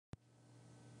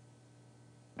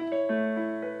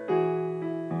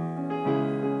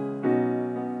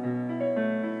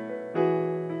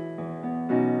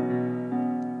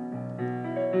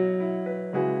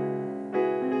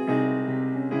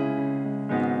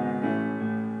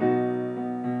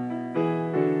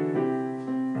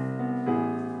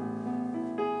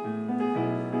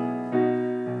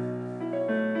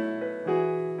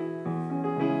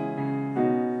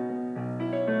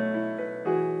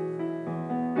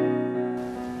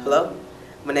Hello,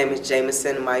 my name is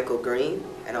Jamison Michael Green,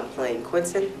 and I'm playing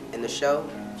Quentin in the show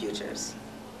Futures.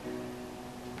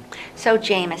 So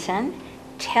Jamison,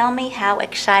 tell me how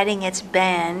exciting it's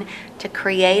been to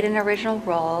create an original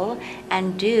role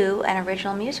and do an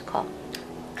original musical.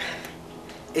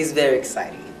 It's very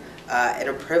exciting and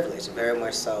a privilege, very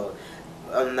much so.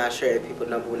 I'm not sure if people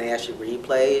know, but when they actually read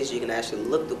plays, you can actually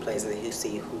look through plays and you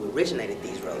see who originated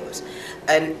these roles.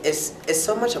 And it's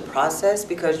so much a process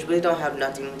because you really don't have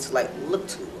nothing to look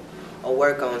to or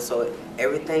work on. So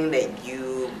everything that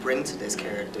you bring to this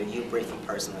character, you bring from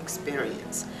personal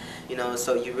experience.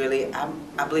 So you really,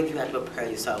 I believe you have to prepare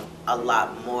yourself a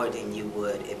lot more than you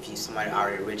would if somebody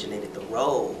already originated the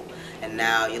role. And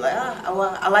now you're like,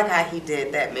 well, I like how he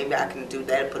did that. Maybe I can do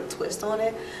that and put a twist on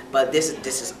it. But this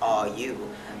is all you.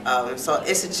 So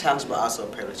it's a challenge, but also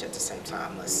a privilege at the same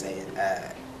time, let's say.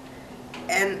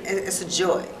 And it's a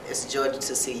joy. It's a joy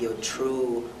to see your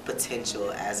true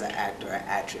potential as an actor or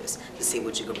actress, to see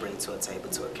what you can bring to a table,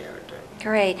 to a character.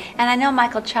 Great. And I know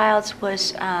Michael Childs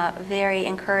was very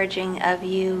encouraging of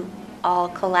you all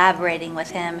collaborating with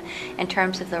him in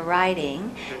terms of the writing.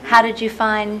 Mm-hmm. How did you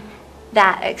find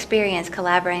that experience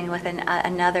collaborating with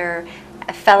another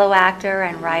fellow actor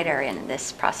and writer in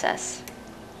this process?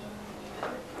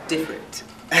 Different.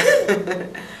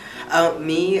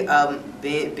 Being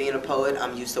a poet,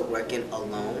 I'm used to working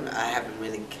alone. I haven't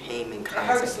really came in contact.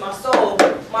 It hurts my soul,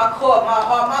 my core, my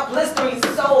heart, my blistering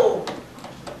soul.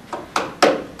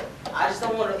 I just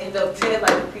don't want to end up dead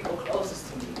like the people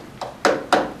closest to me.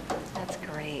 That's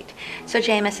great. So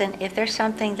Jamison, if there's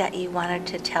something that you wanted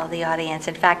to tell the audience,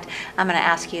 in fact, I'm going to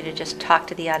ask you to just talk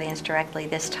to the audience directly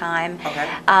this time.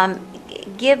 Okay.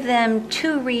 Give them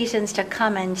 2 reasons to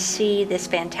come and see this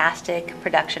fantastic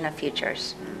production of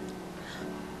Futures.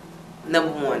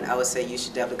 Number 1, I would say you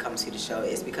should definitely come see the show.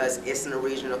 It's because it's an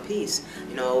original piece.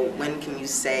 When can you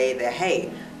say that,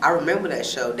 hey, I remember that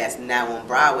show that's now on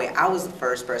Broadway. I was the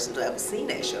first person to ever see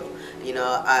that show.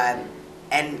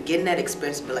 And getting that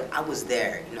experience, be like, I was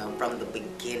there, from the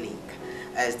beginning,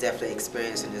 as definitely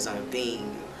experiencing his own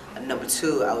being. Number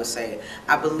 2, I would say,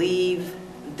 I believe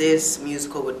this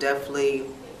musical would definitely,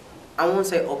 I won't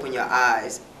say open your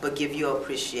eyes, but give you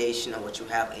appreciation of what you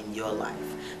have in your life.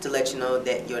 To let you know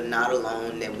that you're not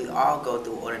alone, that we all go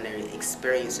through ordinary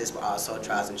experiences, but also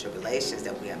trials and tribulations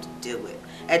that we have to deal with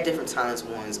at different times,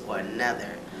 ones or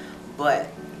another. But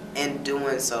in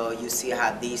doing so, you see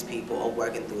how these people are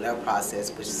working through their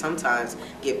process, which sometimes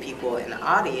give people in the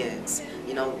audience,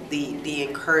 the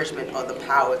encouragement or the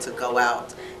power to go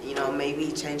out,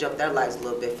 maybe change up their lives a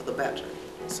little bit for the better.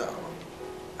 So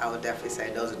I would definitely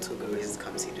say those are 2 good reasons to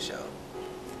come see the